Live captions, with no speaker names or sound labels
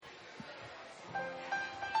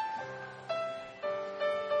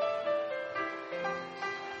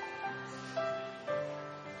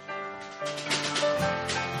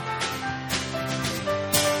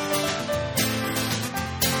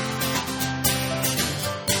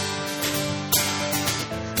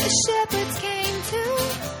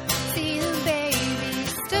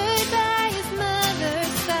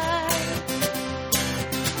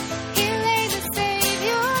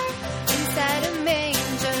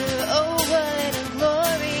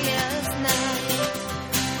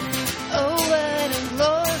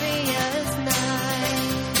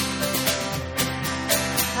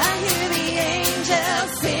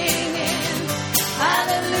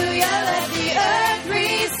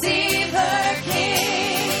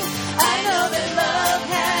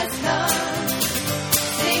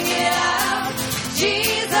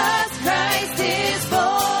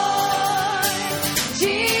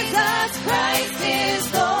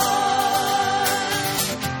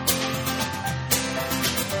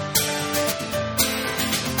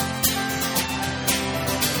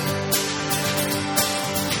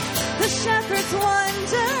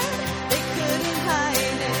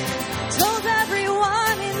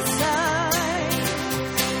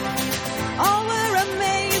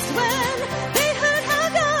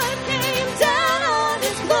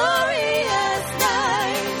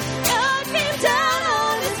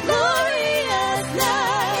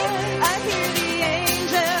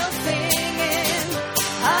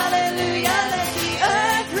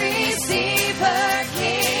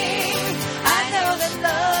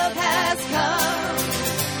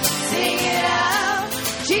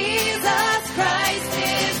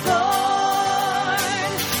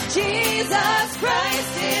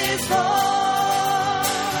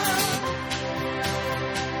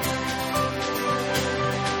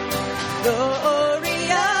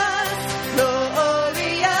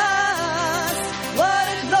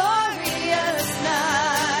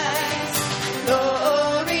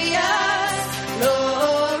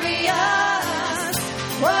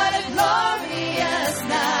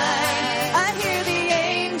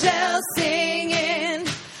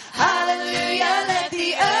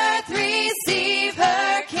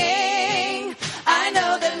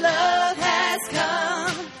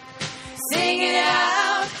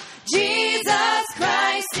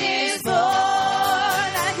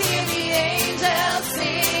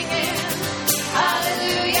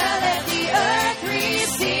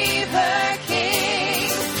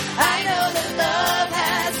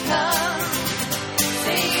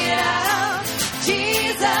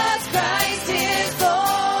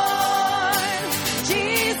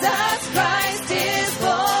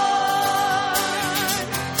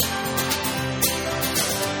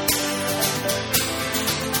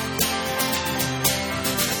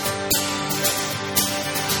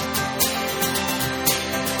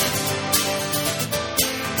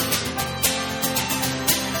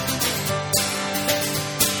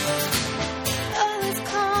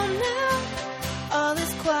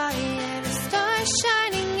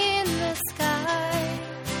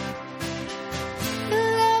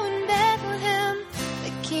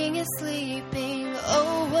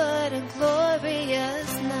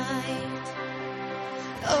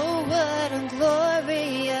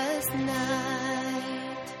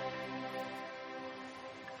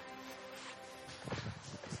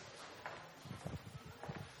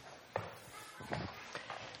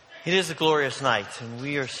It is a glorious night, and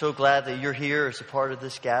we are so glad that you're here as a part of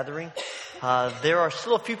this gathering. There are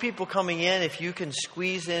still a few people coming in. If you can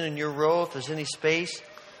squeeze in your row, if there's any space,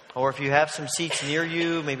 or if you have some seats near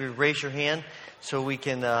you, maybe raise your hand so we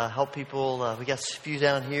can help people. We got a few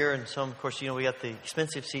down here, and some, of course, we got the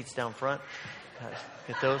expensive seats down front.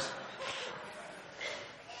 Get those.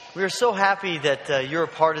 We are so happy that you're a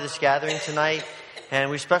part of this gathering tonight. And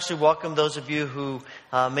we especially welcome those of you who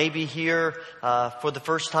may be here for the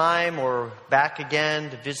first time or back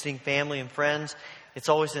again to visiting family and friends. It's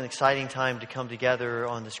always an exciting time to come together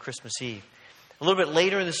on this Christmas Eve. A little bit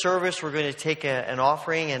later in the service, we're going to take an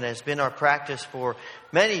offering, and has been our practice for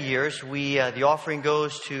many years. The offering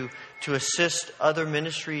goes to assist other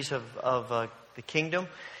ministries of the kingdom.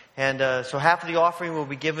 And so half of the offering will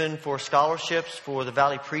be given for scholarships for the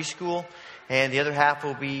Valley Preschool. And the other half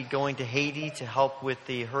will be going to Haiti to help with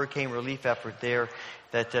the hurricane relief effort there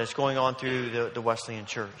that is going on through the Wesleyan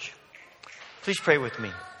Church. Please pray with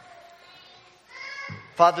me.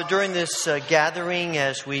 Father, during this gathering,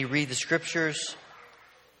 as we read the Scriptures,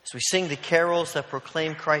 as we sing the carols that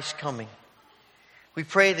proclaim Christ's coming, we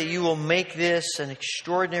pray that you will make this an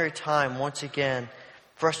extraordinary time once again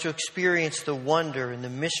for us to experience the wonder and the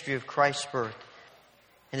mystery of Christ's birth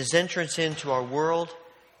and His entrance into our world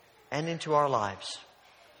and into our lives.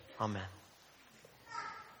 Amen.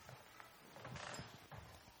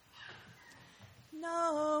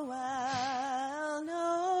 Noel,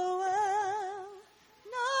 Noel,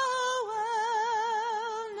 Noel,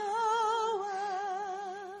 Noel.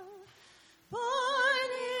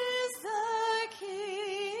 Born is the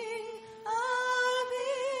King of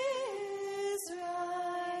Israel.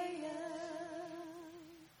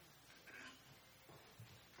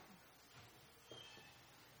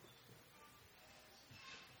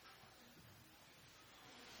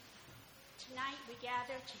 Tonight we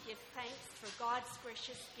gather to give thanks for God's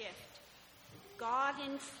gracious gift. God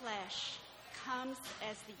in flesh comes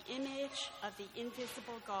as the image of the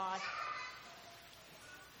invisible God.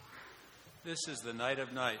 This is the night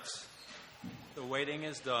of nights. The waiting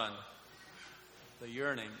is done. The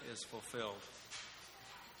yearning is fulfilled.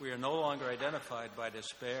 We are no longer identified by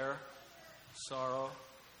despair, sorrow,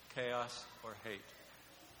 chaos, or hate.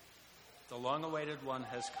 The long-awaited one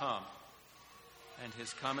has come, and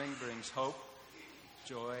his coming brings hope,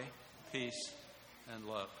 joy, peace, and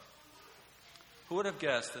love. Who would have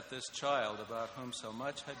guessed that this child, about whom so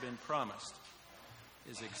much had been promised,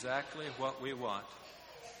 is exactly what we want,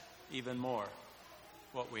 even more,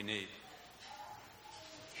 what we need?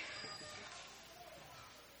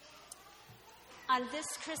 On this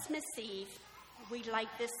Christmas Eve, we light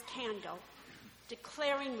this candle,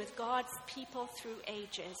 declaring with God's people through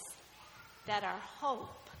ages that our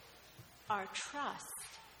hope, our trust,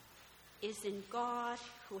 is in God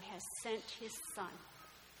who has sent His Son.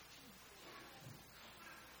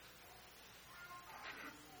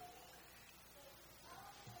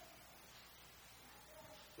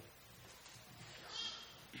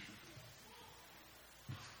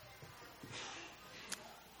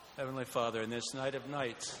 Heavenly Father, in this night of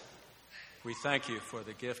nights, we thank you for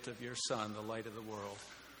the gift of your Son, the light of the world.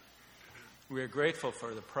 We are grateful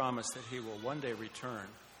for the promise that he will one day return.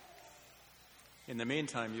 In the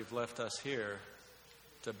meantime, you've left us here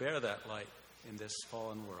to bear that light in this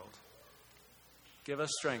fallen world. Give us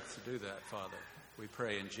strength to do that, Father. We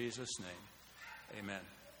pray in Jesus' name. Amen.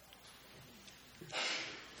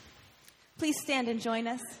 Please stand and join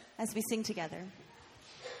us as we sing together.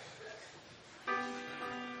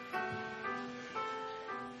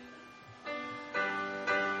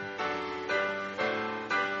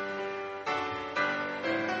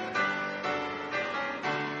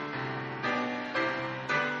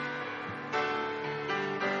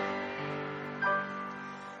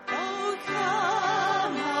 Oh,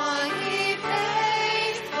 come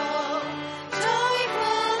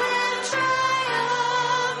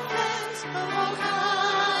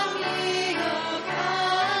ye, O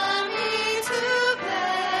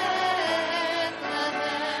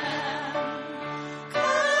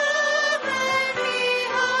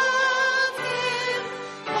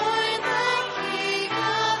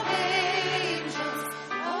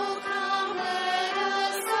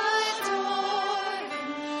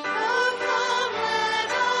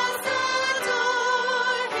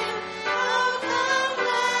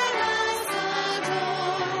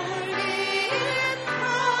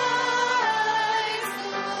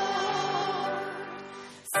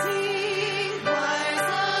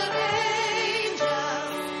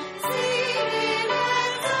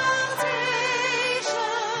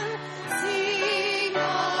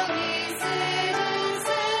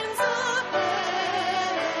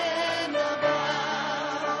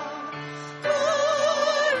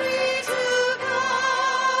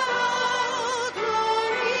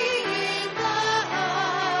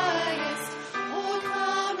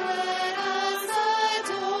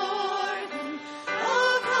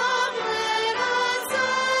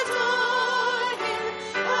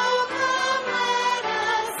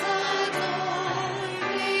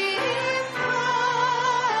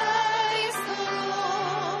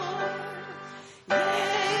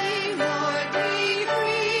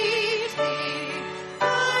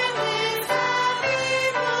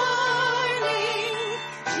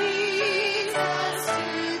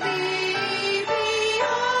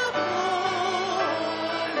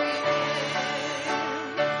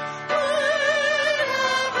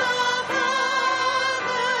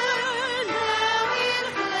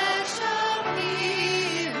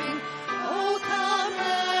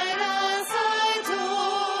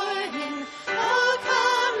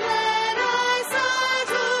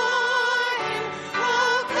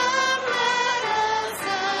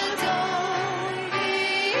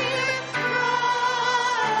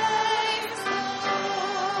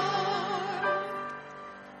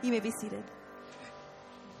be seated.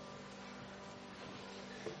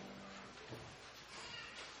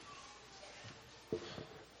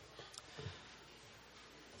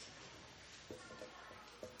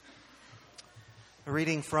 A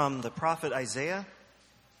reading from the prophet Isaiah,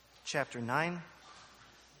 chapter 9,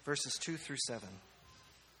 verses 2 through 7.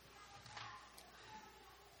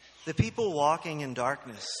 The people walking in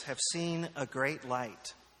darkness have seen a great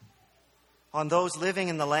light. On those living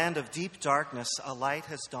in the land of deep darkness, a light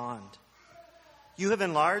has dawned. You have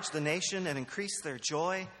enlarged the nation and increased their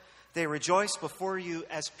joy. They rejoice before you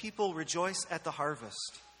as people rejoice at the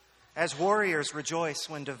harvest, as warriors rejoice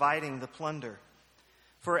when dividing the plunder.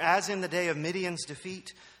 For as in the day of Midian's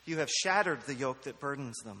defeat, you have shattered the yoke that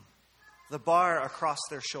burdens them, the bar across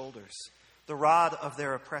their shoulders, the rod of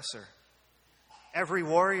their oppressor. Every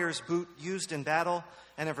warrior's boot used in battle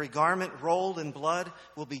and every garment rolled in blood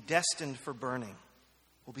will be destined for burning,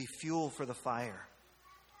 will be fuel for the fire.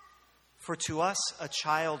 For to us a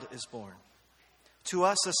child is born, to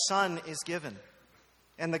us a son is given,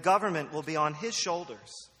 and the government will be on his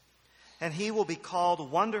shoulders, and he will be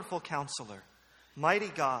called Wonderful Counselor, Mighty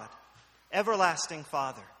God, Everlasting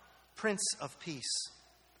Father, Prince of Peace.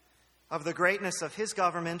 Of the greatness of his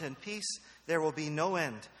government and peace there will be no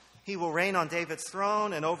end. He will reign on David's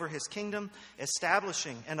throne and over his kingdom,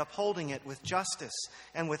 establishing and upholding it with justice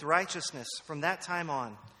and with righteousness from that time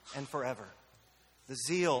on and forever. The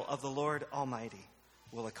zeal of the Lord Almighty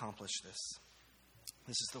will accomplish this.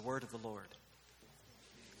 This is the word of the Lord.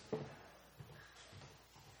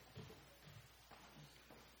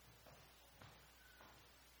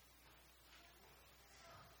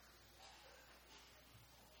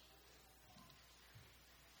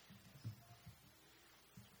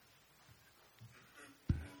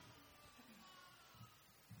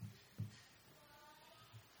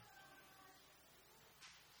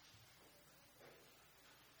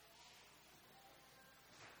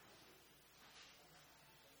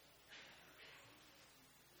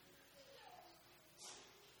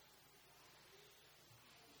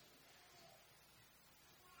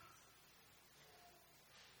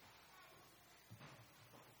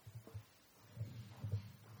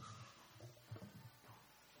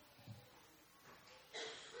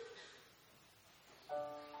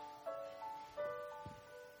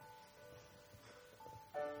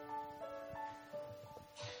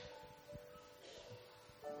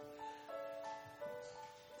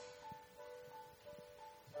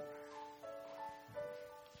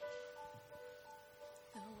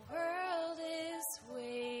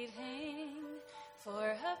 For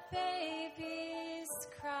a baby's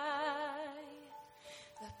cry,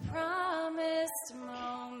 the promised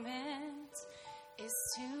moment is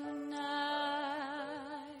tonight.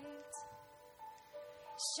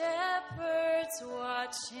 Shepherds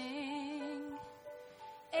watching,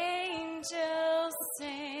 angels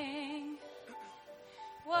sing,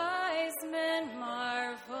 wise men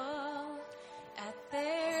marvel at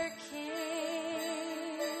their King.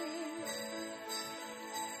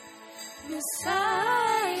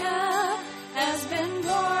 Messiah has been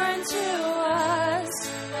born to us,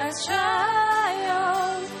 a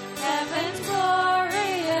child, heaven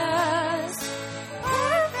glorious,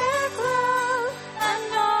 perfect love,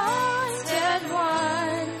 anointed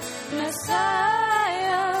one.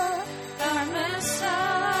 Messiah, our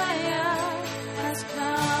Messiah has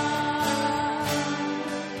come.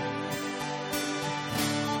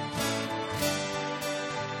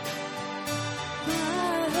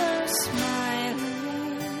 Mother smiling,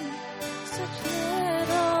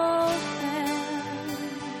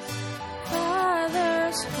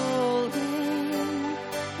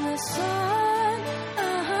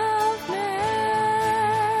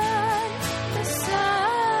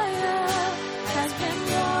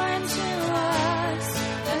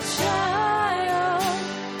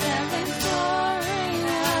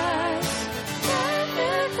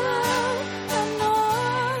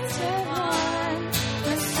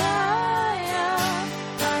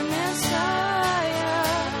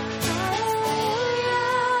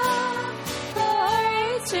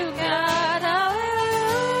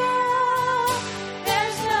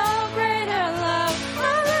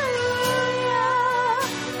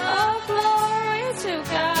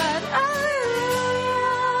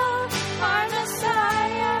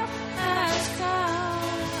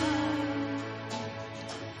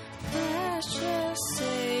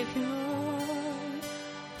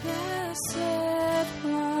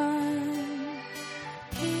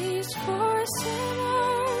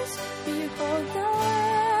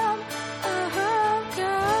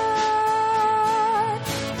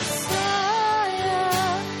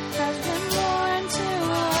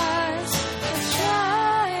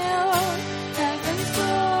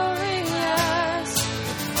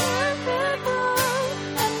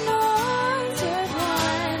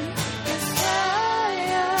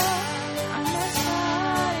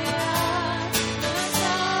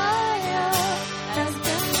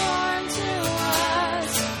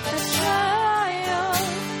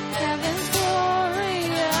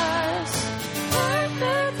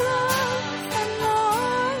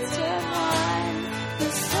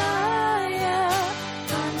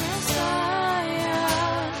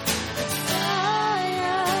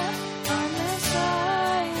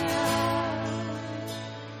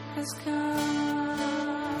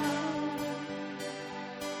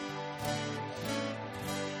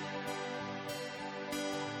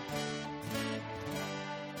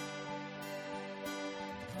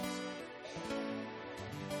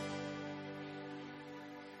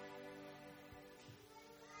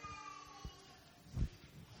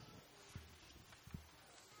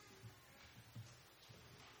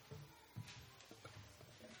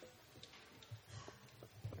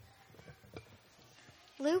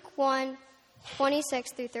 Luke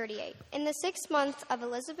 1:26 through 38. In the 6th month of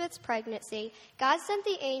Elizabeth's pregnancy, God sent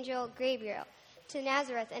the angel Gabriel to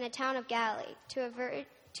Nazareth in a town of Galilee to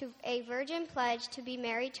a virgin pledged to be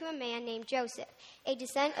married to a man named Joseph, a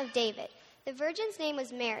descendant of David. The virgin's name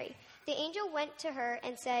was Mary. The angel went to her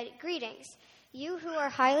and said, "Greetings, you who are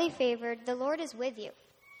highly favored, the Lord is with you."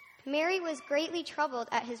 Mary was greatly troubled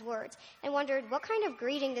at his words and wondered what kind of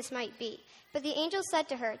greeting this might be. But the angel said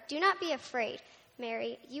to her, "Do not be afraid,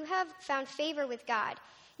 Mary. You have found favor with God.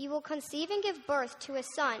 You will conceive and give birth to a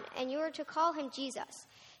son, and you are to call him Jesus.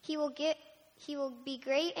 He will be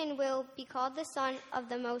great and will be called the Son of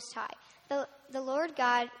the Most High. The Lord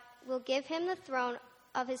God will give him the throne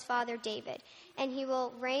of his father David, and he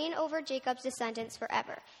will reign over Jacob's descendants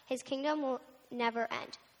forever. His kingdom will never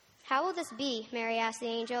end." "How will this be?" Mary asked the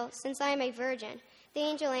angel, "since I am a virgin?" The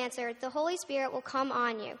angel answered, "The Holy Spirit will come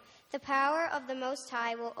on you. The power of the Most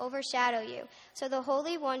High will overshadow you, so the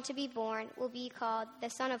Holy One to be born will be called the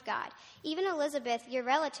Son of God. Even Elizabeth, your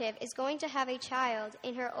relative, is going to have a child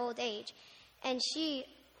in her old age, and she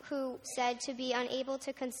who said to be unable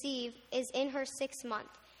to conceive is in her 6th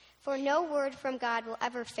month. For no word from God will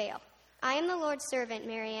ever fail." "I am the Lord's servant,"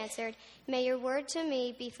 Mary answered. "May your word to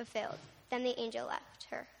me be fulfilled." Then the angel left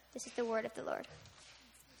her. This is the word of the Lord.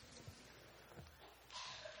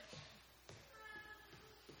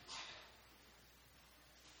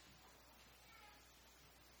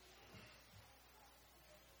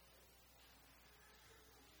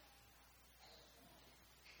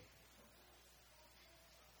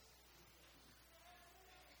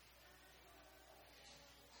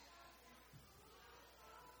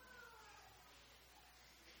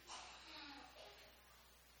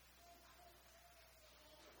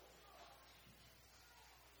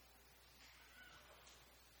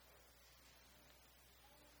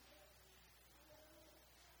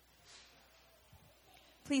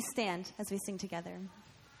 Please stand as we sing together.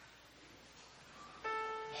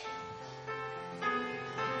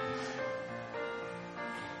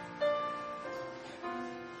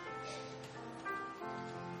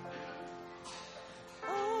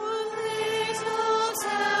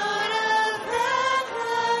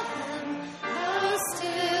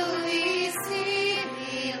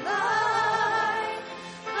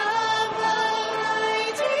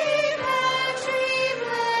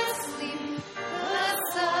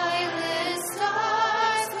 Silent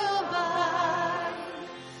stars go by.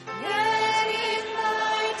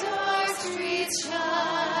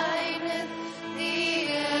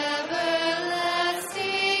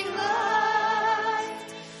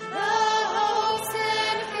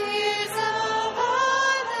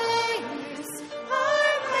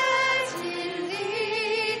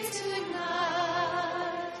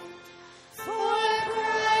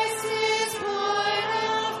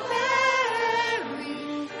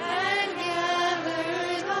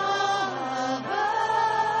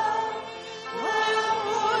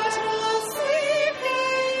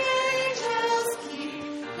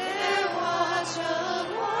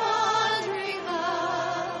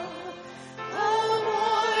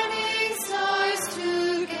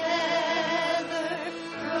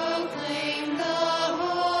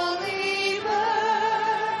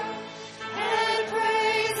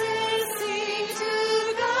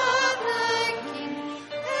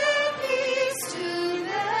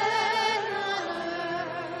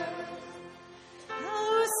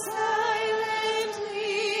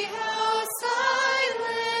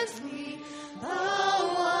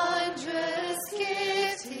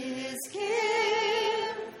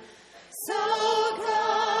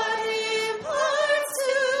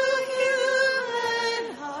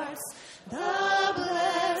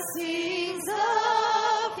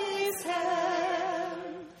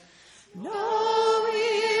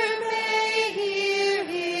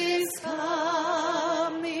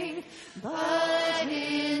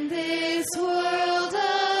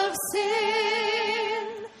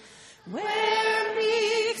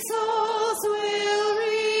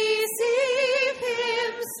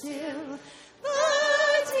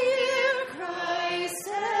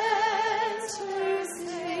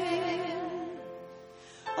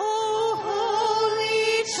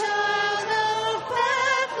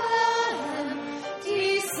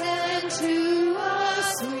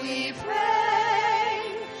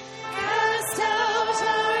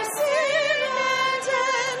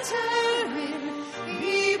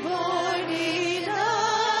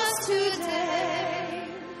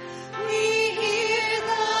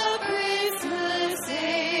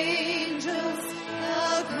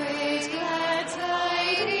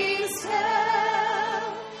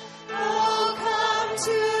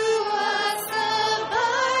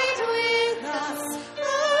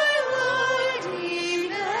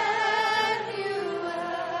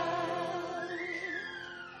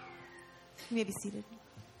 You may be seated.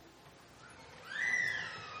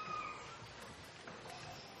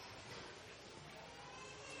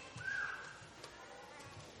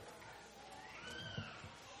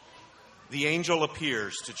 The angel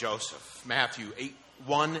appears to Joseph, Matthew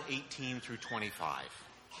 1:18 through 25.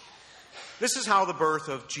 This is how the birth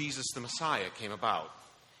of Jesus the Messiah came about.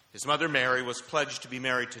 His mother Mary was pledged to be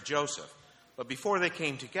married to Joseph, but before they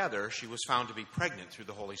came together, she was found to be pregnant through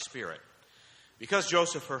the Holy Spirit. Because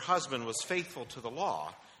Joseph, her husband, was faithful to the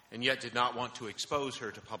law and yet did not want to expose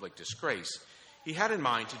her to public disgrace, he had in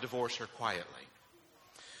mind to divorce her quietly.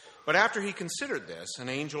 But after he considered this, an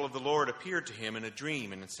angel of the Lord appeared to him in a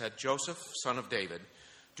dream and said, "Joseph, son of David,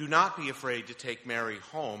 do not be afraid to take Mary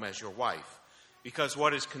home as your wife, because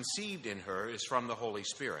what is conceived in her is from the Holy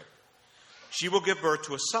Spirit. She will give birth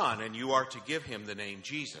to a son, and you are to give him the name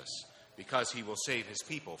Jesus, because he will save his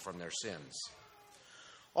people from their sins."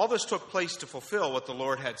 All this took place to fulfill what the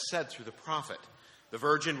Lord had said through the prophet. The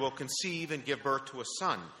virgin will conceive and give birth to a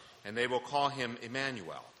son, and they will call him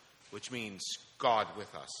Emmanuel, which means God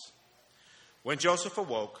with us. When Joseph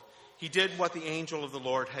awoke, he did what the angel of the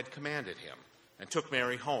Lord had commanded him and took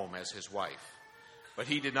Mary home as his wife. But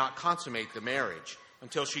he did not consummate the marriage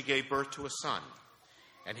until she gave birth to a son,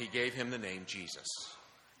 and he gave him the name Jesus.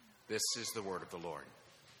 This is the word of the Lord.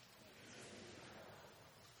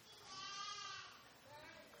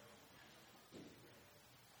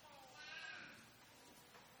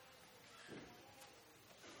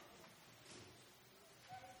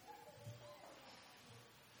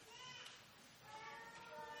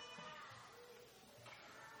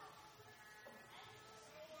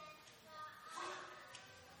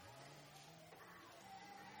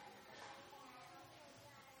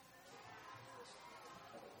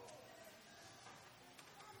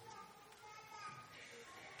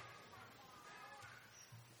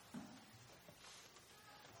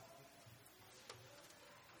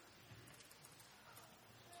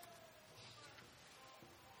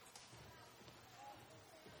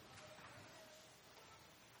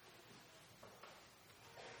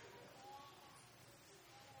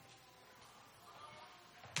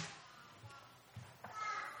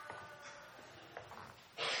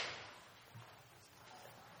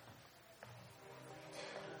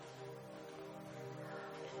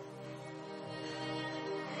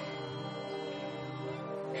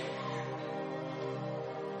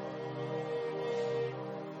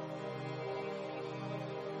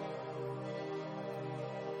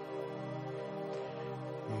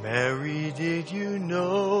 Mary, did you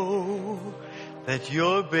know that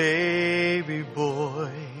your baby boy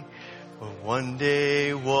will one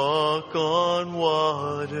day walk on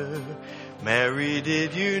water? Mary,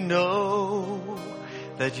 did you know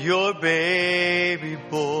that your baby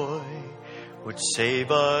boy would save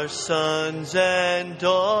our sons and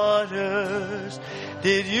daughters?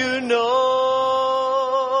 Did you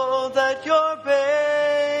know that your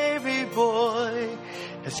baby boy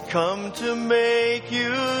has come to make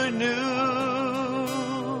you new?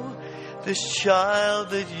 This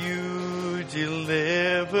child that you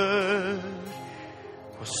delivered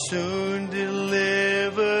will soon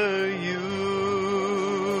deliver you.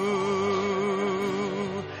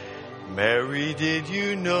 Mary, did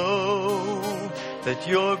you know that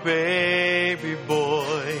your baby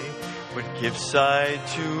boy would give sight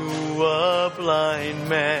to a blind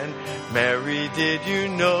man? Mary, did you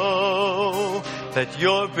know that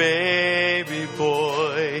your baby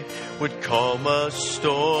boy would calm a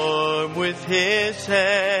storm with his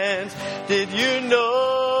hands? Did you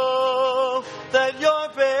know that your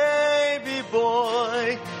baby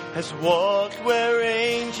boy has walked where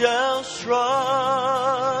angels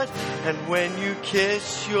trod? And when you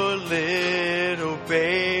kiss your little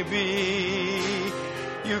baby,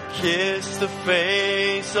 you kiss the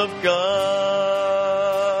face of God.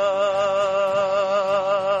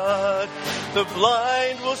 The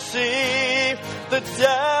blind will see, the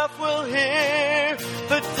deaf will hear,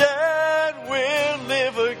 the dead will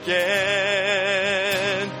live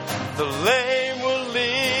again. The lame will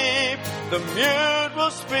leap, the mute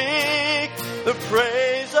will speak, the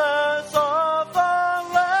praises of the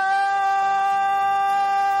Lamb.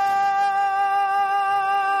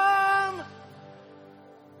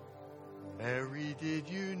 Mary, did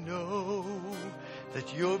you know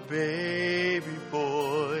that your baby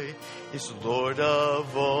boy is Lord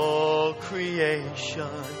of all creation?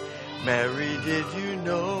 Mary, did you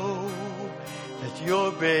know that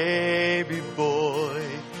your baby boy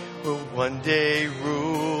will one day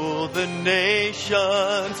rule the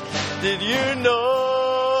nations? Did you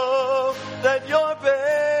know that your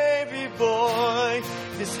baby boy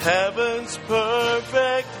is heaven's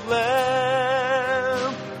perfect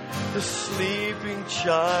lamb? The The sleeping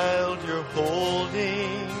child you're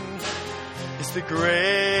holding is the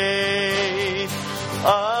great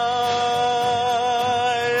I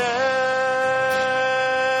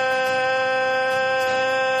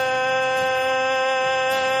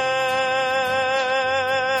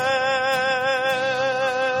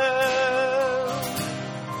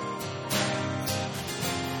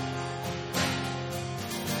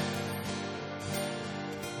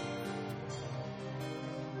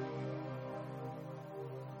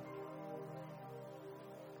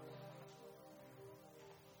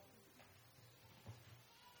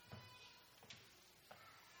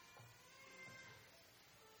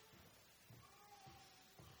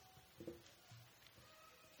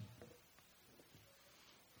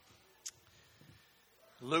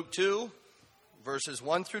Luke 2, verses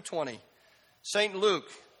 1 through 20. St. Luke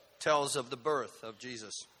tells of the birth of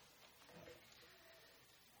Jesus.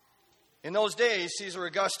 In those days, Caesar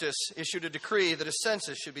Augustus issued a decree that a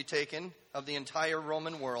census should be taken of the entire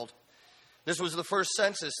Roman world. This was the first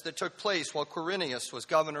census that took place while Quirinius was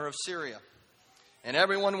governor of Syria, and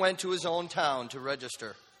everyone went to his own town to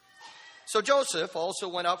register. So Joseph also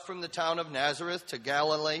went up from the town of Nazareth to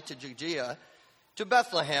Galilee to Judea, to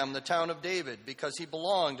Bethlehem, the town of David, because he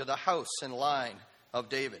belonged to the house and line of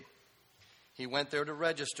David. He went there to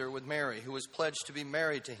register with Mary, who was pledged to be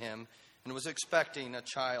married to him and was expecting a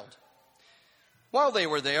child. While they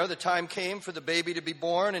were there, the time came for the baby to be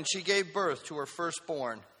born, and she gave birth to her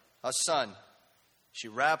firstborn, a son. She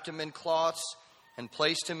wrapped him in cloths and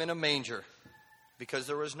placed him in a manger, because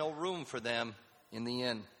there was no room for them in the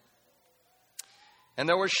inn. And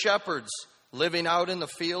there were shepherds living out in the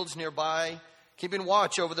fields nearby, keeping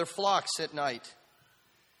watch over their flocks at night.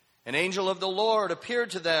 An angel of the Lord appeared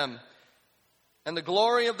to them, and the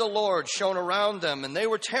glory of the Lord shone around them, and they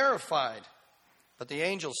were terrified. But the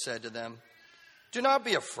angel said to them, "Do not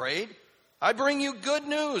be afraid. I bring you good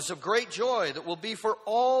news of great joy that will be for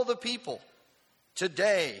all the people.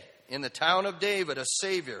 Today, in the town of David, a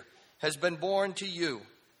Savior has been born to you.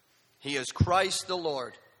 He is Christ the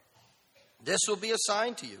Lord. This will be a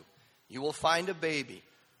sign to you. You will find a baby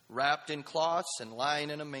wrapped in cloths and lying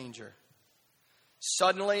in a manger."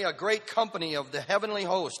 Suddenly, a great company of the heavenly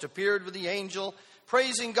host appeared with the angel,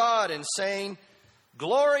 praising God and saying,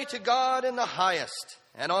 "Glory to God in the highest,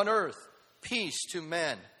 and on earth peace to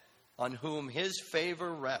men on whom his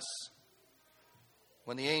favor rests."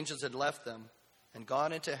 When the angels had left them and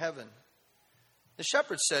gone into heaven, the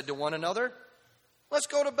shepherds said to one another, "Let's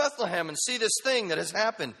go to Bethlehem and see this thing that has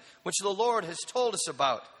happened, which the Lord has told us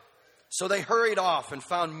about." So they hurried off and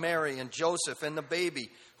found Mary and Joseph and the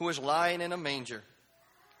baby who was lying in a manger.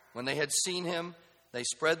 When they had seen him, they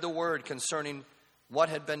spread the word concerning what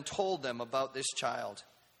had been told them about this child.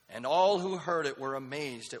 And all who heard it were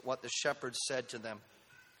amazed at what the shepherds said to them.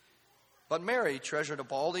 But Mary treasured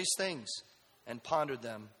up all these things and pondered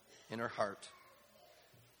them in her heart.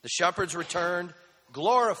 The shepherds returned,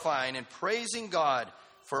 glorifying and praising God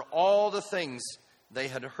for all the things they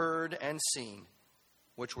had heard and seen,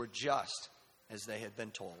 which were just as they had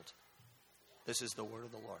been told. This is the word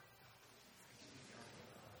of the Lord.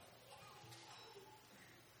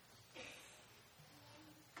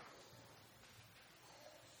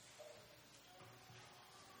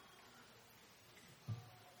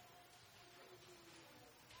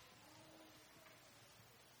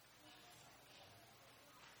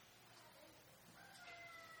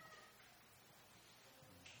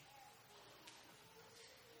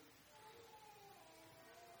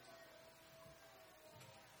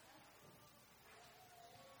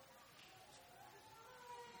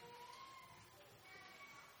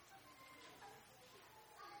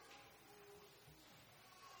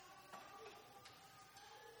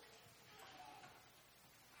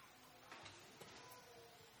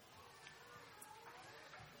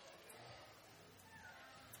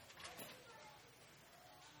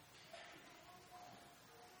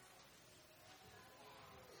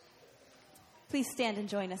 Please stand and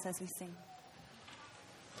join us as we sing.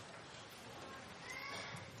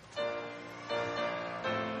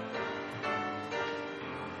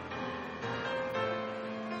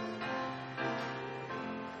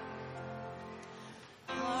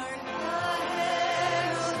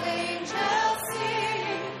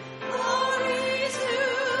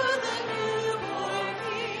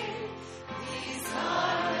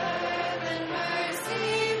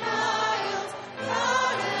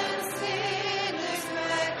 God and sinners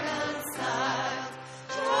reconciled.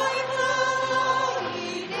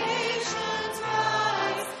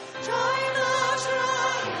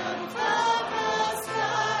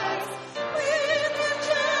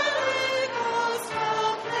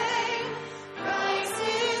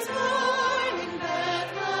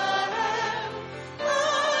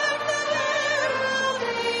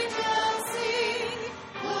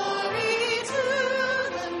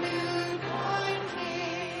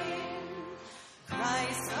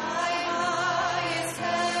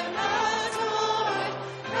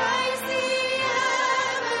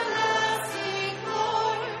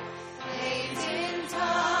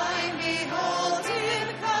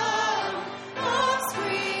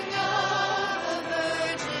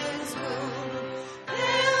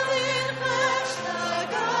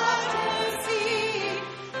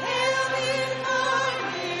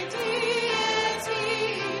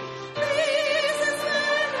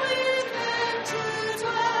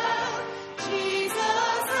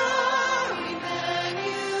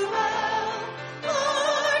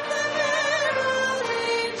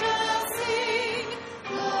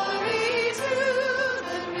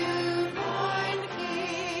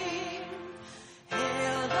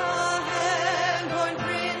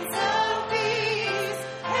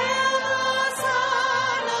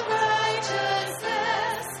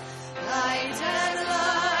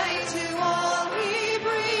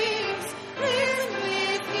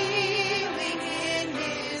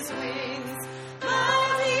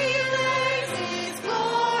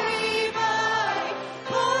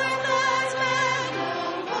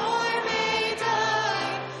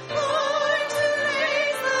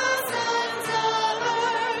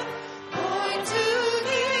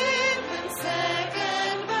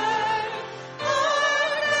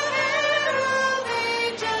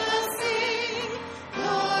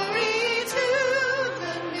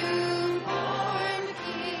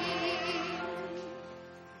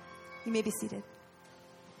 You may be seated.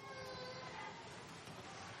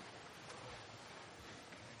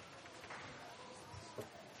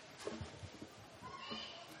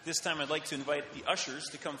 This time I'd like to invite the ushers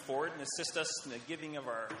to come forward and assist us in the giving of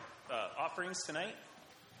our offerings tonight.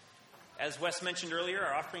 As Wes mentioned earlier,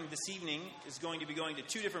 our offering this evening is going to be going to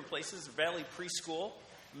 2 different places, Valley Preschool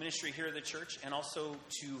ministry here at the church, and also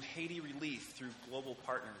to Haiti Relief through Global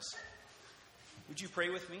Partners. Would you pray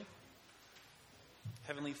with me?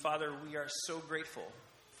 Heavenly Father, we are so grateful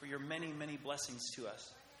for your many, many blessings to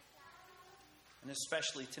us. And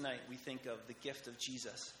especially tonight, we think of the gift of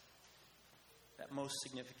Jesus. That most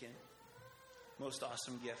significant, most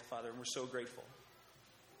awesome gift, Father, and we're so grateful.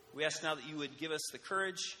 We ask now that you would give us the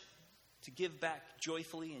courage to give back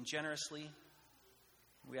joyfully and generously.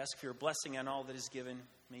 We ask for your blessing on all that is given.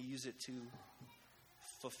 May you use it to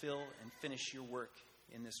fulfill and finish your work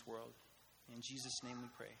in this world. In Jesus' name we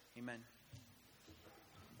pray. Amen.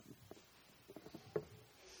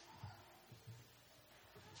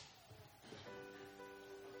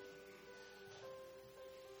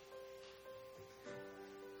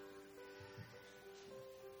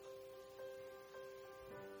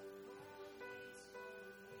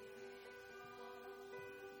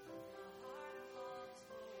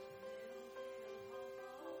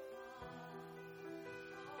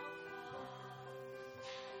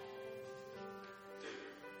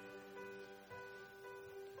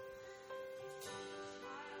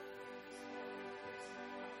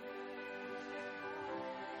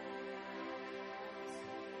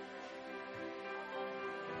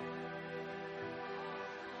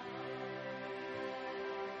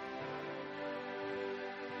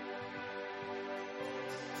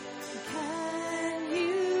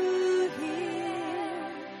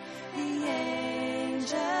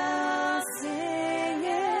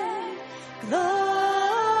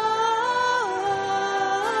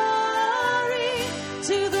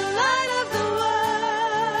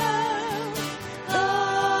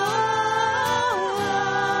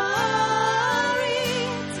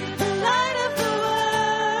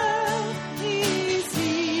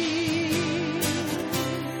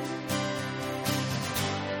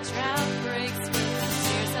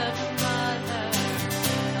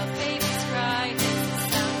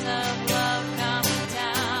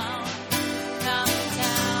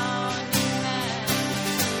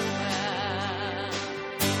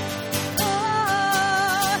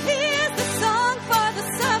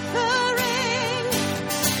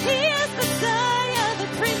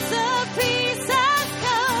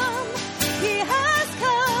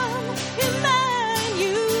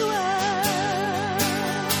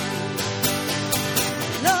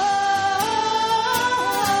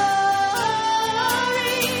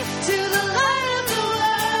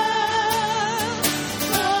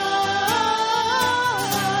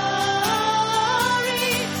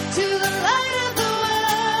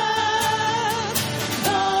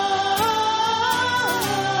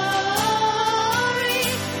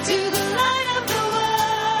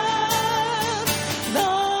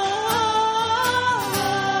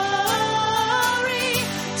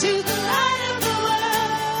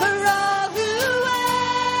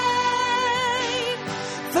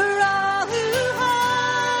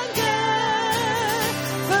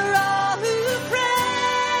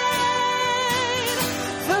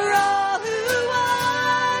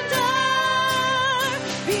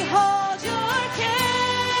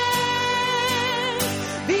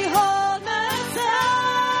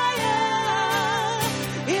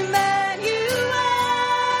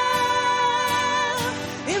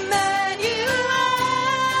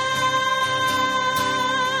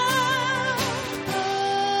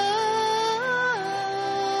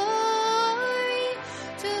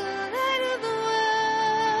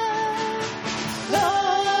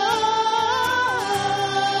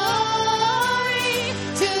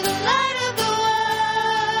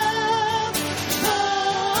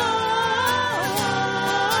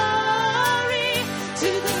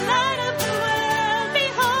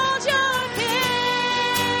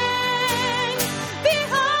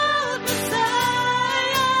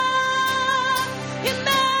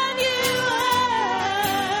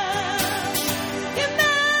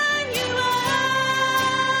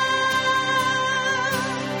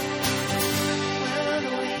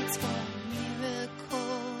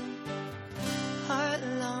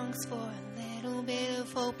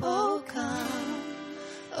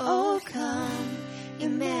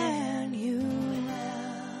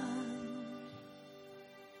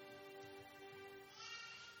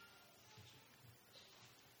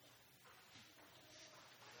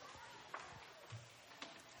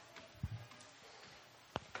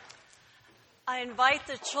 I invite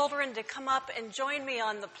the children to come up and join me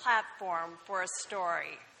on the platform for a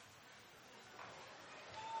story.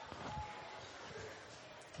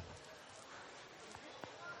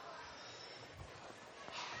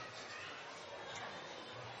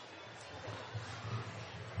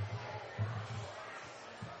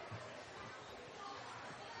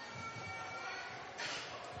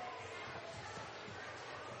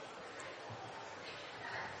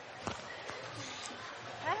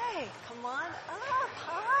 Hey, come on up.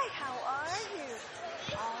 Hi, how are you?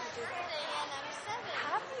 Oh,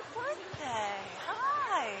 happy birthday.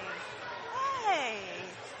 Hi. Hey.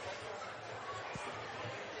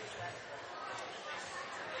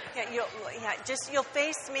 You'll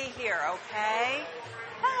face me here, okay?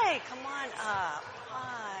 Hey, come on up.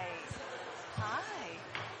 Hi. Hi.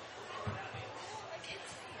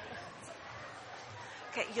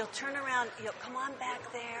 Okay, you'll turn around. You'll come on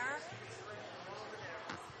back there.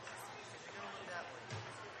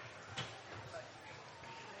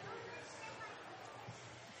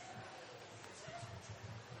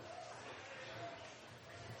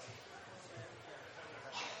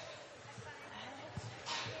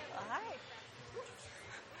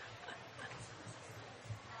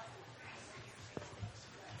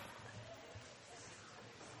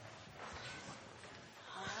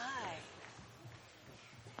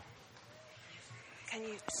 Can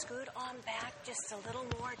you scoot on back just a little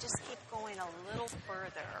more? Just keep going a little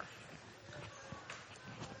further.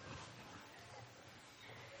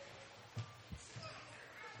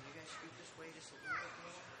 Can you guys scoot this way just a little bit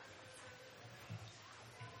more?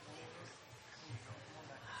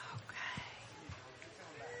 Okay.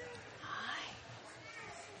 Hi.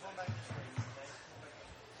 Come back this way, okay?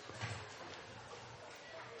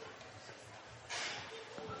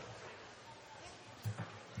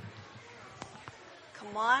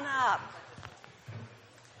 Come on up.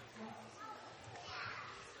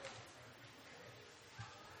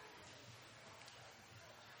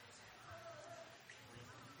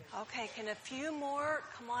 Okay, can a few more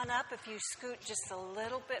come on up if you scoot just a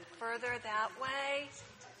little bit further that way?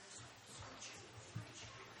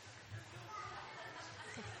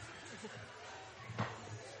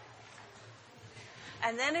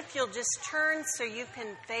 And then if you'll just turn so you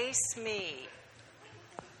can face me.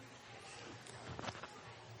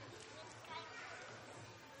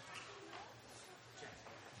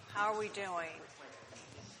 How are we doing?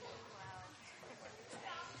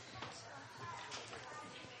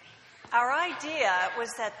 Our idea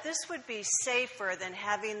was that this would be safer than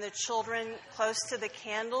having the children close to the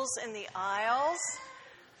candles in the aisles.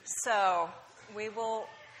 So we will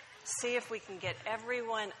see if we can get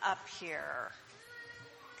everyone up here.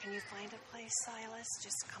 Can you find a place, Silas?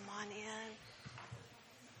 Just come on in.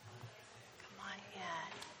 Come on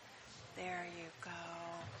in. There you go.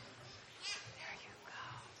 There you go.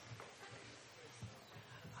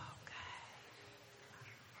 Okay.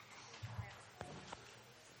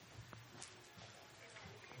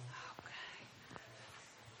 Okay.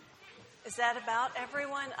 Is that about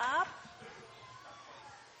everyone up?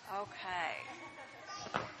 Okay.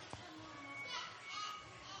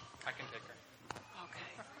 I can take her.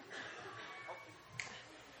 Okay.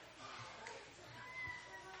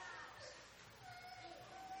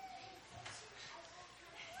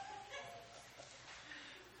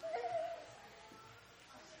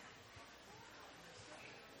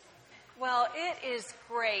 Well, it is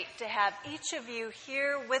great to have each of you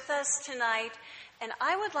here with us tonight, and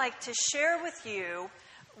I would like to share with you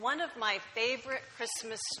one of my favorite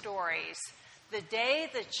Christmas stories, The Day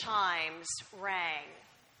the Chimes Rang.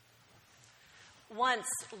 Once,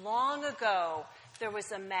 long ago, there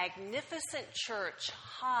was a magnificent church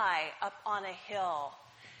high up on a hill.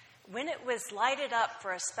 When it was lighted up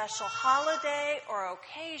for a special holiday or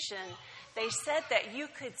occasion, they said that you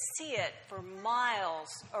could see it for miles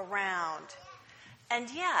around. And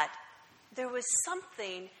yet, there was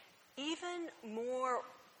something even more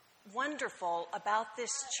wonderful about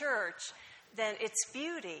this church than its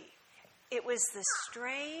beauty. It was the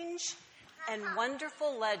strange and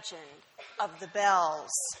wonderful legend of the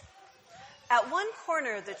bells. At one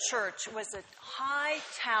corner of the church was a high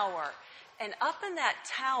tower, and up in that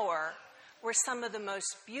tower were some of the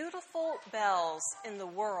most beautiful bells in the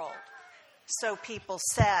world, so people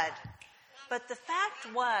said. But the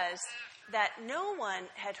fact was that no one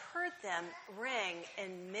had heard them ring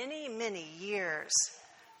in many, many years,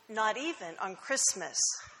 not even on Christmas.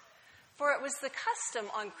 For it was the custom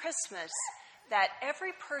on Christmas that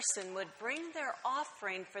every person would bring their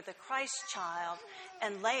offering for the Christ child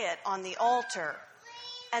and lay it on the altar.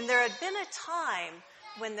 And there had been a time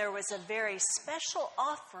when there was a very special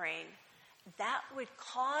offering, that would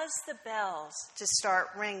cause the bells to start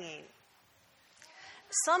ringing.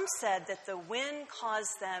 Some said that the wind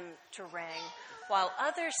caused them to ring, while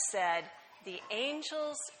others said the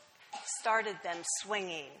angels started them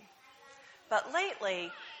swinging. But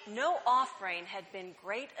lately, no offering had been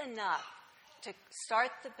great enough to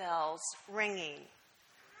start the bells ringing.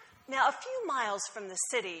 Now, a few miles from the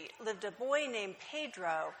city lived a boy named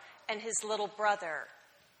Pedro and his little brother.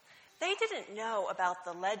 They didn't know about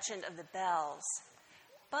the legend of the bells,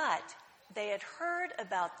 but they had heard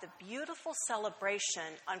about the beautiful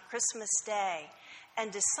celebration on Christmas Day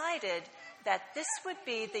and decided that this would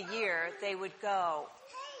be the year they would go.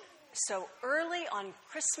 So early on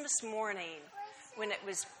Christmas morning, when it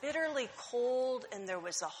was bitterly cold and there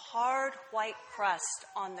was a hard white crust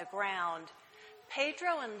on the ground,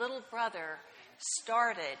 Pedro and little brother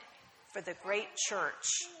started for the great church.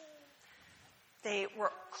 They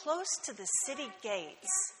were close to the city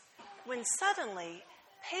gates when suddenly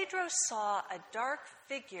Pedro saw a dark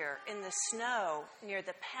figure in the snow near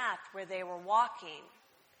the path where they were walking.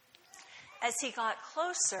 As he got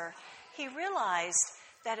closer, he realized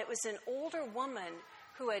that it was an older woman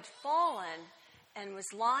who had fallen and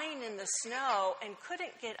was lying in the snow and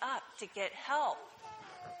couldn't get up to get help.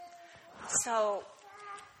 So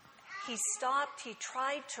he stopped, he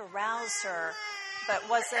tried to rouse her, but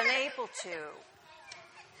was unable to.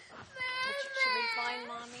 Should we find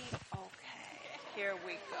Mommy? Okay, here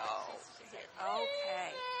we go.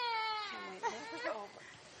 Okay. Can we lift her over?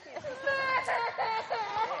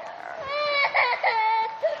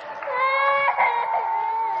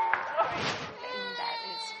 That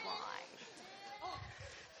is fine.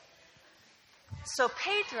 So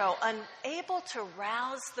Pedro, unable to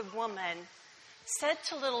rouse the woman, said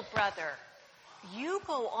to little brother, "You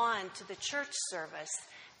go on to the church service,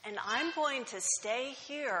 and I'm going to stay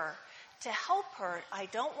here to help her. I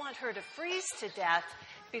don't want her to freeze to death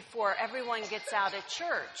before everyone gets out of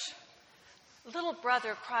church." Little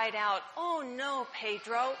brother cried out, "Oh no,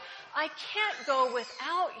 Pedro, I can't go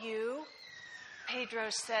without you."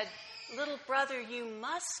 Pedro said, "Little brother, you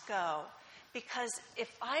must go, because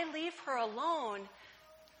if I leave her alone,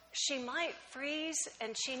 she might freeze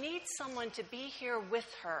and she needs someone to be here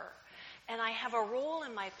with her. And I have a roll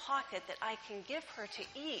in my pocket that I can give her to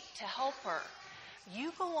eat to help her.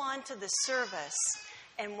 You go on to the service,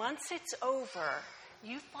 and once it's over,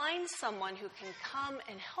 you find someone who can come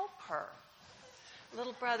and help her.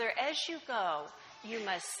 Little brother, as you go, you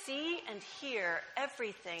must see and hear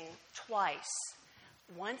everything twice,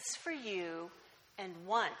 once for you and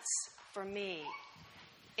once for me."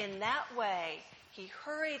 In that way, he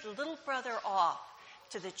hurried little brother off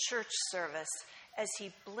to the church service as he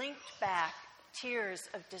blinked back tears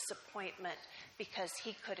of disappointment because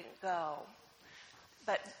he couldn't go.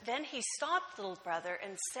 But then he stopped little brother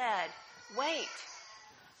and said, "Wait,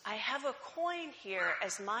 I have a coin here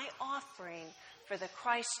as my offering for the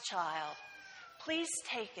Christ child. Please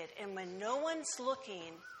take it, and when no one's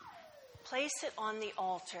looking, place it on the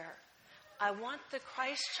altar. I want the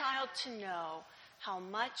Christ child to know how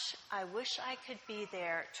much I wish I could be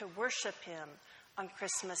there to worship him on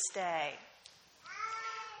Christmas Day."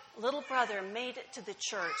 Little brother made it to the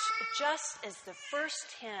church just as the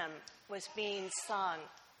first hymn was being sung.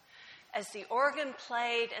 As the organ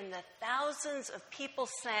played and the thousands of people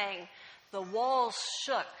sang, the walls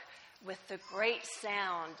shook with the great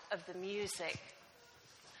sound of the music.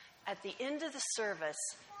 At the end of the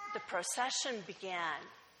service, the procession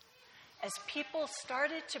began. As people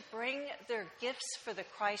started to bring their gifts for the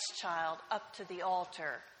Christ child up to the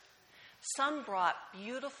altar, some brought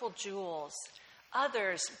beautiful jewels,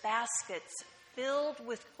 others baskets filled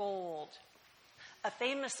with gold. A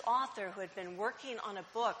famous author who had been working on a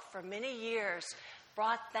book for many years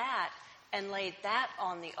brought that and laid that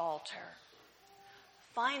on the altar.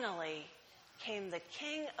 Finally came the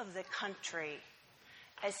king of the country.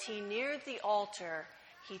 As he neared the altar,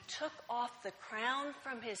 he took off the crown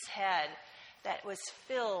from his head that was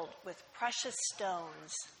filled with precious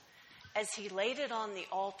stones. As he laid it on the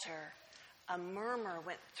altar, a murmur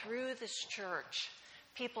went through this church,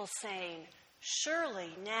 people saying,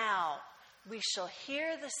 "Surely now we shall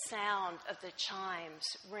hear the sound of the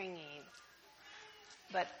chimes ringing."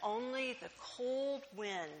 But only the cold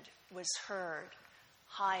wind was heard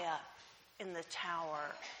high up in the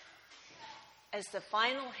tower. As the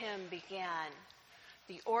final hymn began,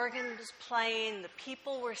 the organ was playing, the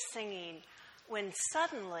people were singing, when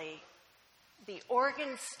suddenly the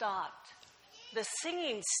organ stopped, the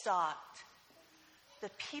singing stopped. The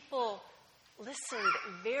people listened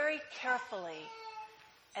very carefully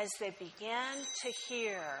as they began to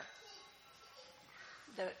hear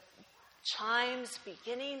the chimes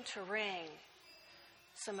beginning to ring,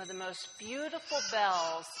 some of the most beautiful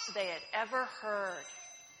bells they had ever heard.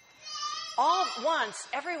 All at once,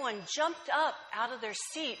 everyone jumped up out of their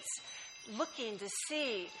seats, looking to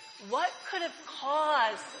see what could have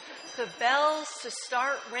caused the bells to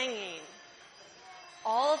start ringing.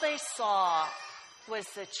 All they saw was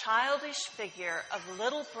the childish figure of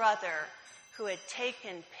little brother who had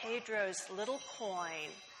taken Pedro's little coin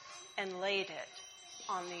and laid it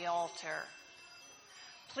on the altar.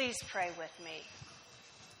 Please pray with me.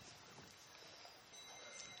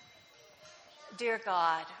 Dear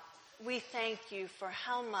God, we thank you for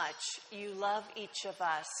how much you love each of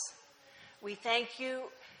us. We thank you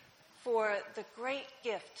for the great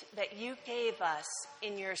gift that you gave us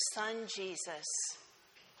in your Son, Jesus.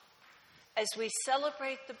 As we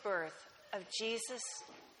celebrate the birth of Jesus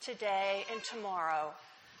today and tomorrow,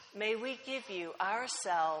 may we give you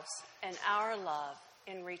ourselves and our love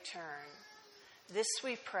in return. This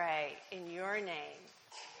we pray in your name.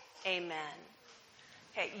 Amen.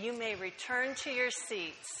 Okay, you may return to your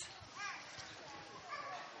seats.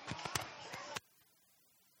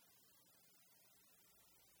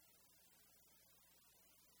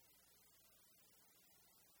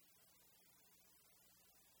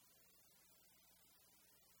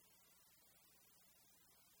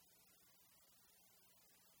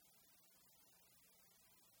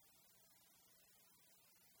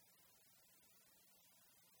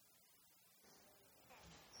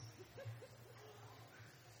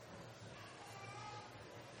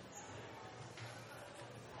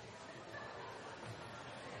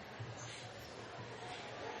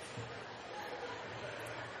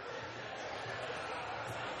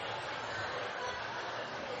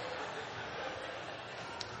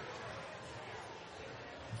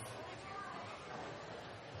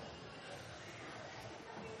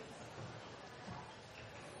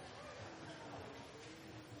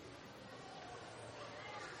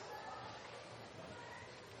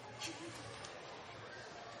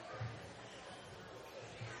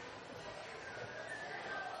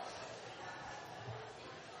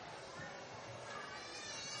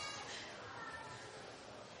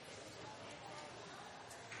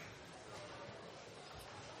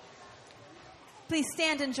 Please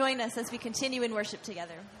stand and join us as we continue in worship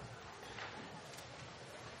together.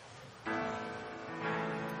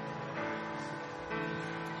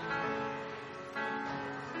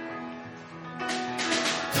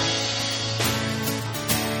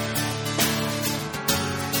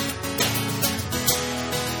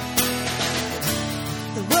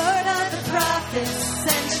 The word of the prophets,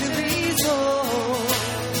 centuries old.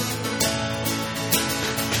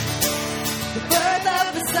 The birth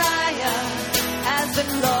of Messiah has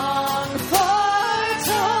been long foretold.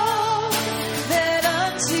 That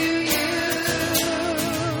unto you,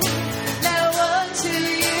 now unto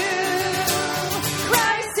you,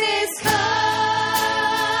 Christ is come.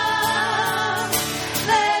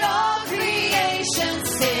 Let all creation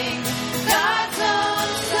sing God's own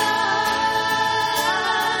Son.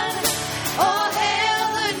 Oh, hail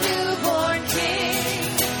the new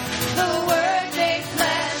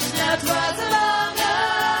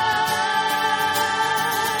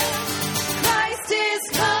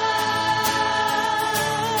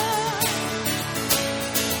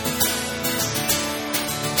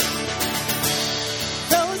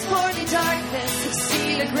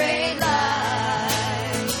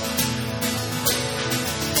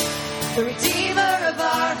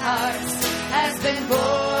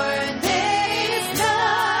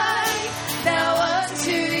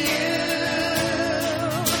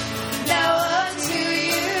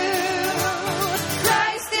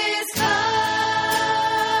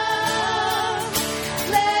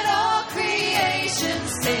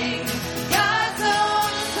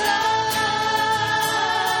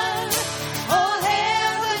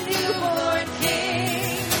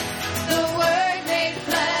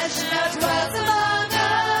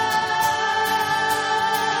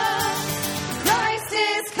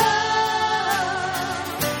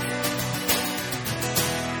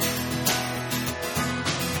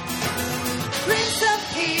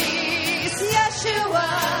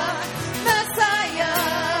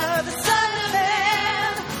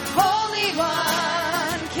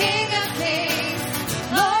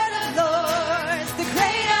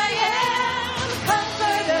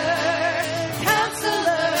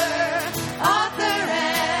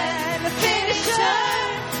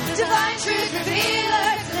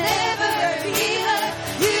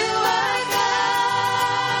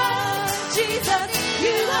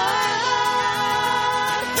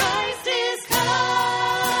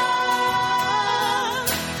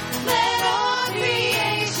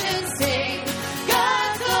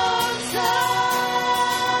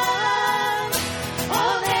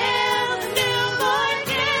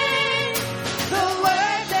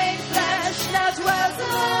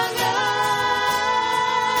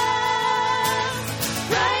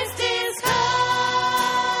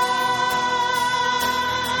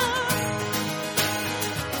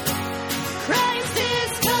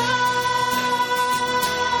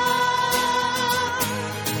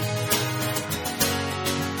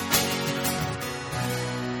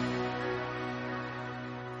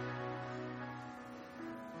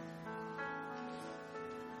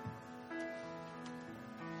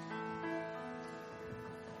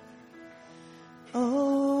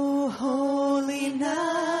Oh, holy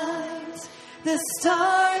night, the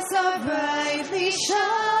stars are brightly shining.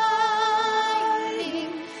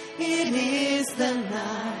 It is the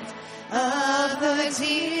night of the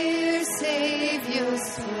dear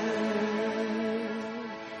Savior's birth.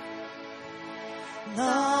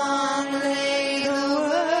 Long lay the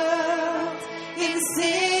world in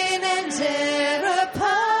sin and error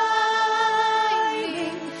pining,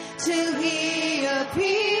 till he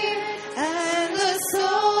appeared and the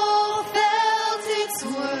soul felt its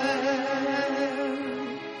worth.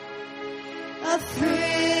 A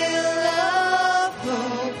thrill of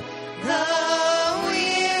hope, the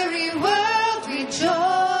weary world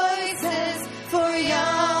rejoices, for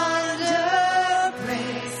yonder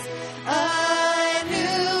breaks a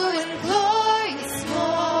new and glorious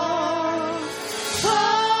morn. Fall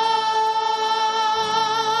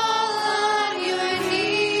on your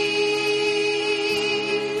knees,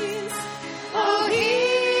 oh, hear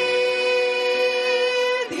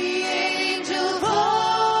the angel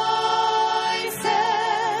voices,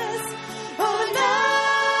 oh,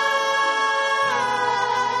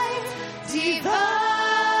 night divine,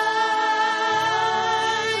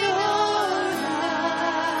 oh,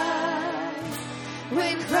 night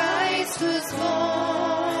when Christ was born.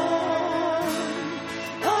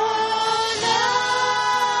 Oh,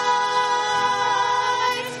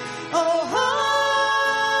 night, oh,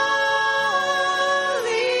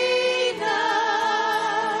 holy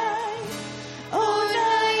night, oh,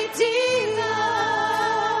 night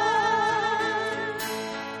divine,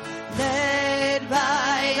 led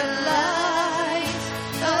by a light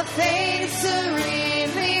of faith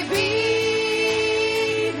serenely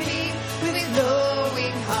beaming, with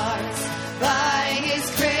glowing hearts by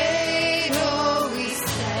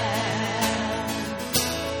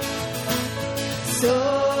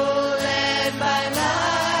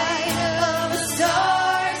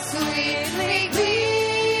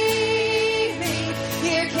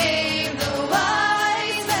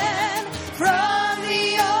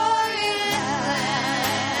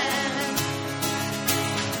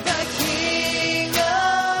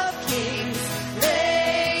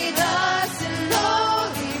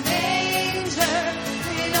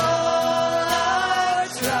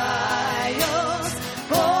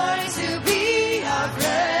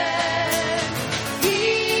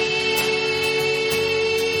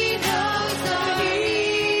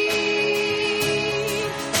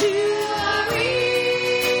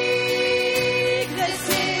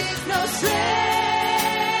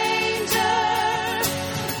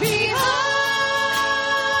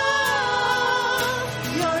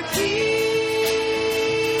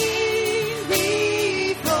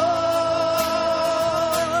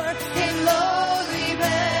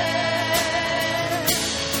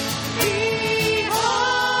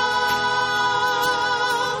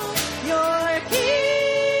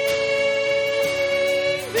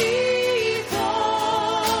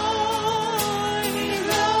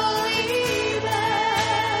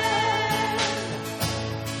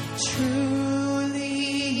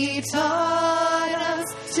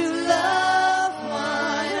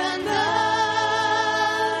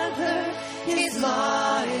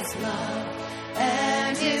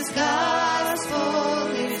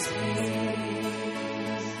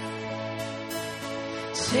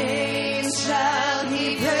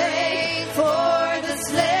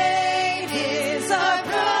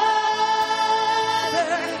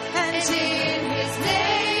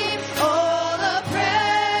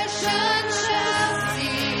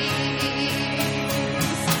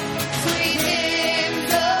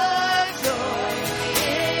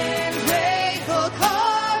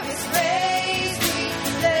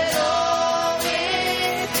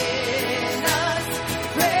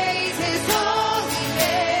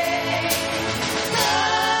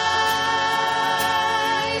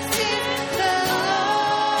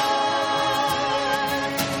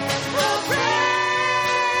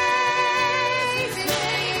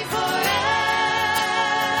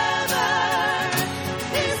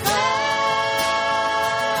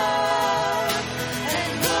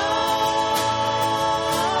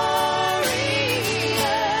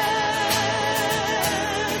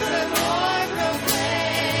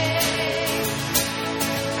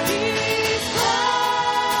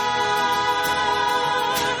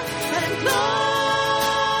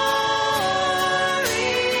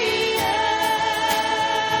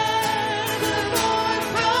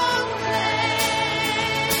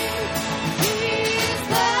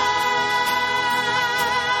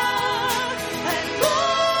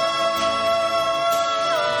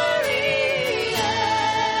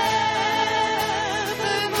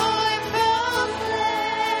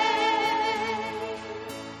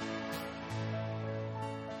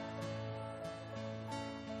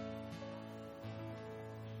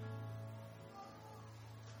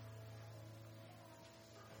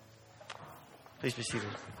Please be seated.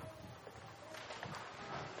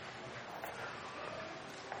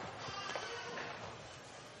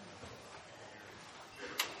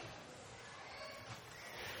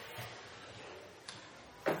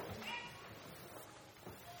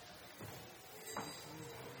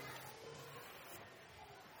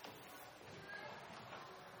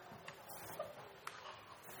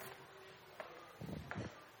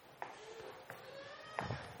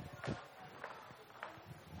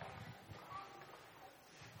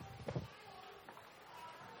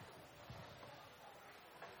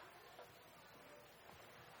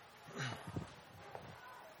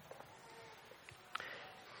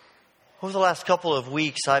 Over the last couple of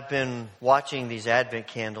weeks, I've been watching these Advent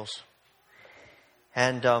candles.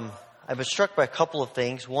 And I've been struck by a couple of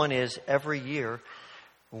things. One is every year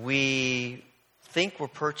we think we're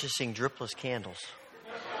purchasing dripless candles.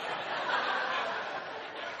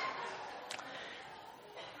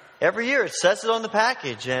 Every year it says it on the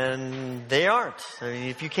package, and they aren't. I mean,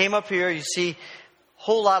 if you came up here, you see a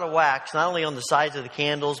whole lot of wax, not only on the sides of the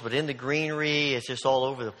candles, but in the greenery. It's just all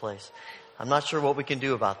over the place. I'm not sure what we can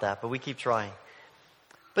do about that, but we keep trying.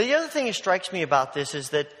 But the other thing that strikes me about this is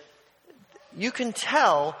that you can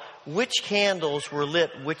tell which candles were lit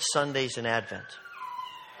which Sundays in Advent.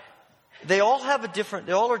 They all are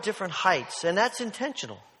different heights, and that's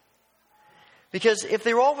intentional. Because if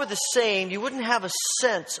they all were the same, you wouldn't have a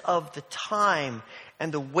sense of the time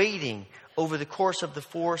and the waiting over the course of the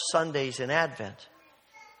 4 Sundays in Advent.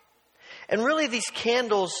 And really these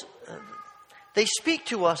candles, they speak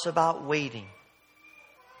to us about waiting.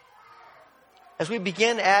 As we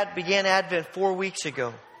began Advent 4 weeks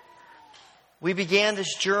ago, we began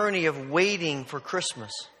this journey of waiting for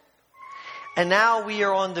Christmas. And now we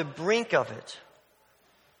are on the brink of it.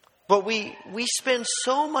 But we spend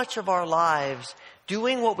so much of our lives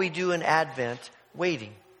doing what we do in Advent,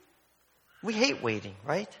 waiting. We hate waiting,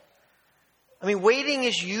 right? I mean, waiting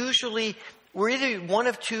is usually, we're either one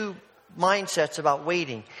of two mindsets about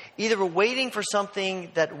waiting. Either we're waiting for something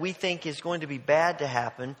that we think is going to be bad to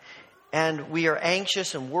happen, and we are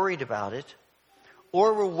anxious and worried about it.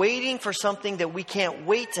 Or we're waiting for something that we can't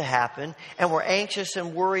wait to happen, and we're anxious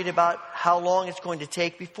and worried about how long it's going to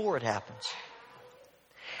take before it happens.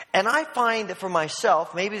 And I find that for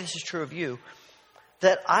myself, maybe this is true of you,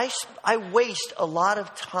 that I waste a lot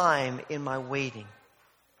of time in my waiting.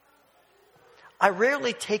 I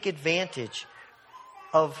rarely take advantage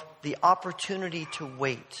of the opportunity to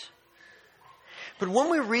wait. But when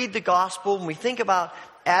we read the gospel, when we think about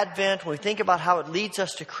Advent, when we think about how it leads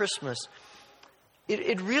us to Christmas,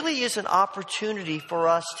 it really is an opportunity for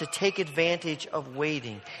us to take advantage of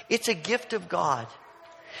waiting. It's a gift of God.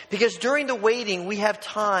 Because during the waiting, we have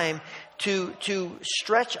time to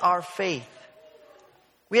stretch our faith.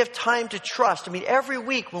 We have time to trust. I mean, every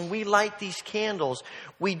week when we light these candles,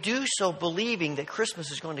 we do so believing that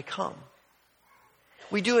Christmas is going to come.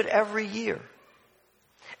 We do it every year.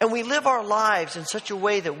 And we live our lives in such a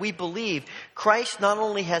way that we believe Christ not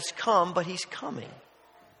only has come, but He's coming.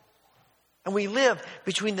 And we live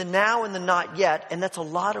between the now and the not yet, and that's a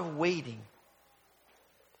lot of waiting.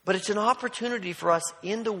 But it's an opportunity for us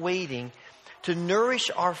in the waiting to nourish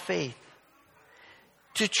our faith,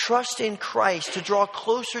 to trust in Christ, to draw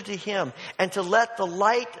closer to Him, and to let the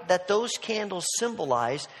light that those candles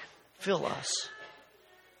symbolize fill us.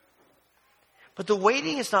 But the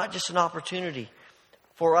waiting is not just an opportunity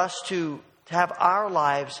for us to have our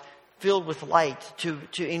lives filled with light, to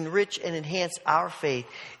enrich and enhance our faith.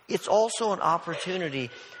 It's also an opportunity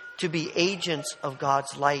to be agents of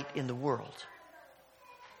God's light in the world.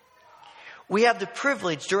 We have the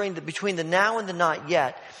privilege between the now and the not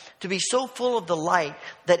yet to be so full of the light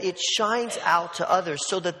that it shines out to others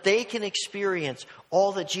so that they can experience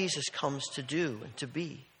all that Jesus comes to do and to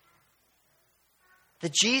be.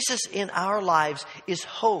 That Jesus in our lives is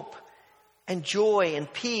hope and joy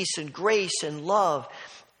and peace and grace and love.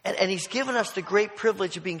 And He's given us the great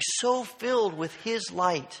privilege of being so filled with His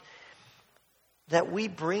light that we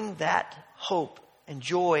bring that hope and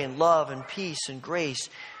joy and love and peace and grace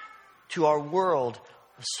to our world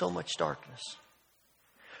of so much darkness.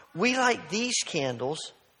 We light these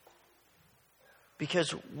candles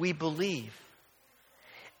because we believe.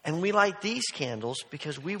 And we light these candles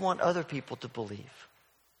because we want other people to believe.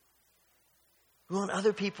 We want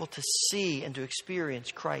other people to see and to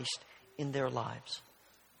experience Christ in their lives.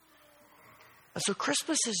 And so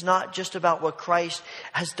Christmas is not just about what Christ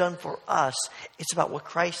has done for us. It's about what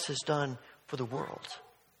Christ has done for the world.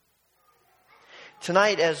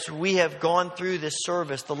 Tonight, as we have gone through this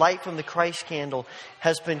service, the light from the Christ candle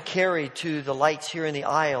has been carried to the lights here in the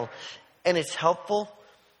aisle. And it's helpful,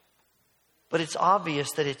 but it's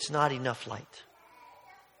obvious that it's not enough light.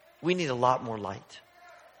 we need a lot more light.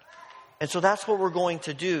 And so that's what we're going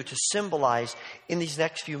to do to symbolize in these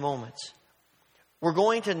next few moments. We're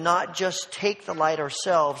going to not just take the light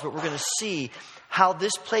ourselves, but we're going to see how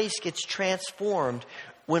this place gets transformed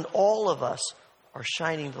when all of us are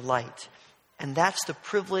shining the light. And that's the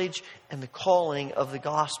privilege and the calling of the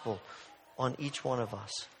gospel on each one of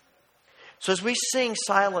us. So as we sing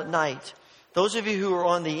Silent Night, those of you who are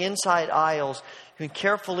on the inside aisles, who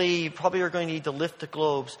carefully, you probably are going to need to lift the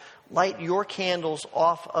globes, light your candles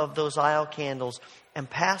off of those aisle candles and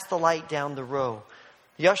pass the light down the row.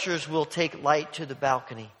 The ushers will take light to the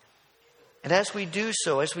balcony. And as we do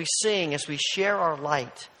so, as we sing, as we share our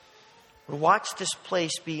light, we watch this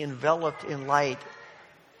place be enveloped in light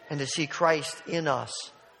and to see Christ in us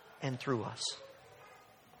and through us.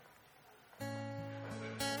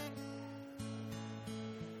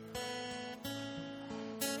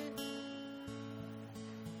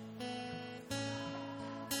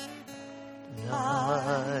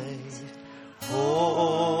 Night,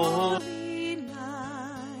 holy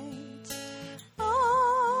night,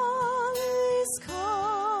 all is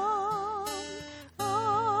calm,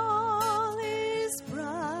 all is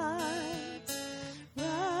bright,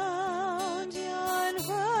 round yon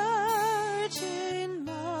virgin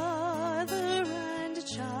mother and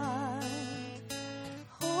child,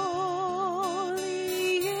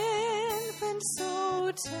 holy infant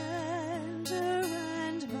so tender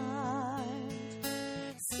and mild.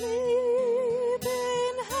 Sleep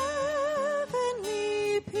in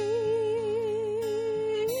heavenly peace.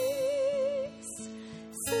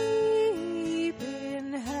 Sleep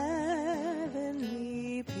in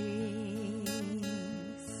heavenly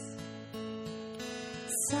peace.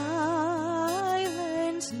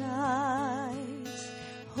 Silent night,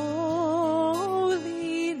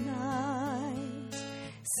 holy night,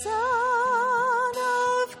 Son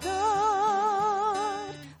of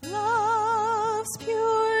God, love's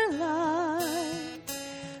pure light,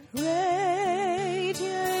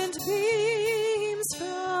 radiant beams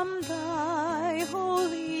from thy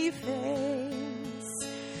holy face,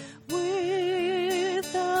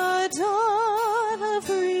 with the dawn of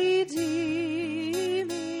redeeming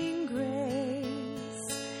grace.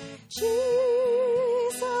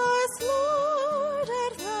 Jesus, Lord,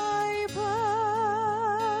 at thy birth,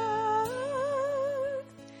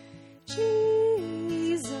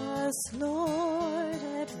 Jesus, Lord,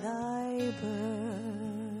 at thy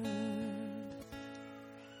birth.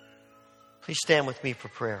 Please stand with me for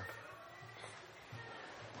prayer.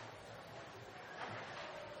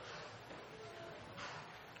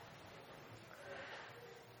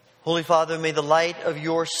 Holy Father, may the light of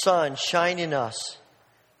your Son shine in us,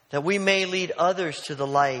 that we may lead others to the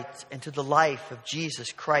light and to the life of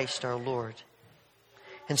Jesus Christ our Lord.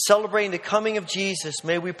 In celebrating the coming of Jesus,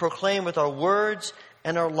 may we proclaim with our words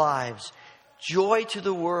and our lives, joy to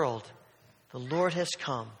the world, the Lord has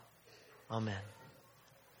come. Amen.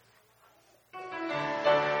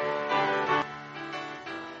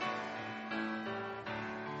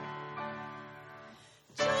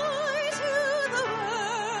 Joy to the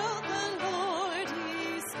world, the Lord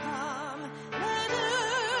is come. Let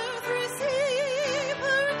earth receive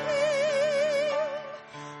her King.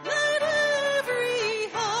 Let every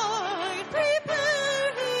heart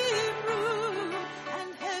prepare him room.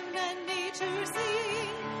 And heaven and nature sing,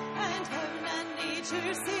 and heaven and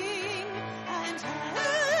nature sing, and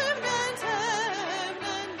heaven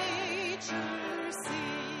and nature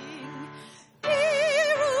sing.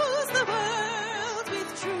 He rules the world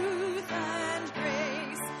with truth and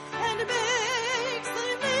grace, and makes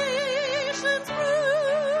the nations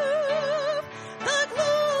prove the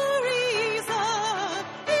glories of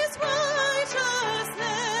his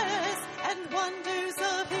righteousness, and wonders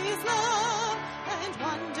of his love, and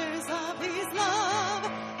wonders of his love,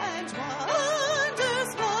 and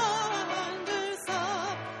wonders of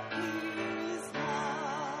his love.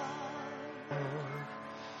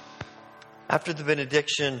 After the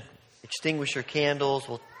benediction, extinguish your candles.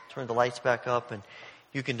 We'll turn the lights back up, and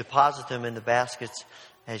you can deposit them in the baskets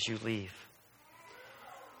as you leave.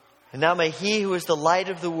 And now may he who is the light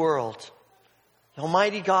of the world, the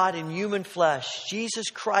Almighty God in human flesh, Jesus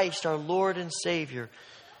Christ, our Lord and Savior,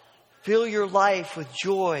 fill your life with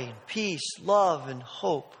joy and peace, love and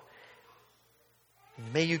hope.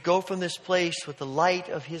 And may you go from this place with the light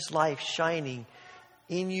of his life shining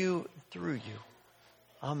in you, through you.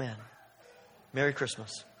 Amen. Merry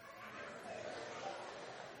Christmas.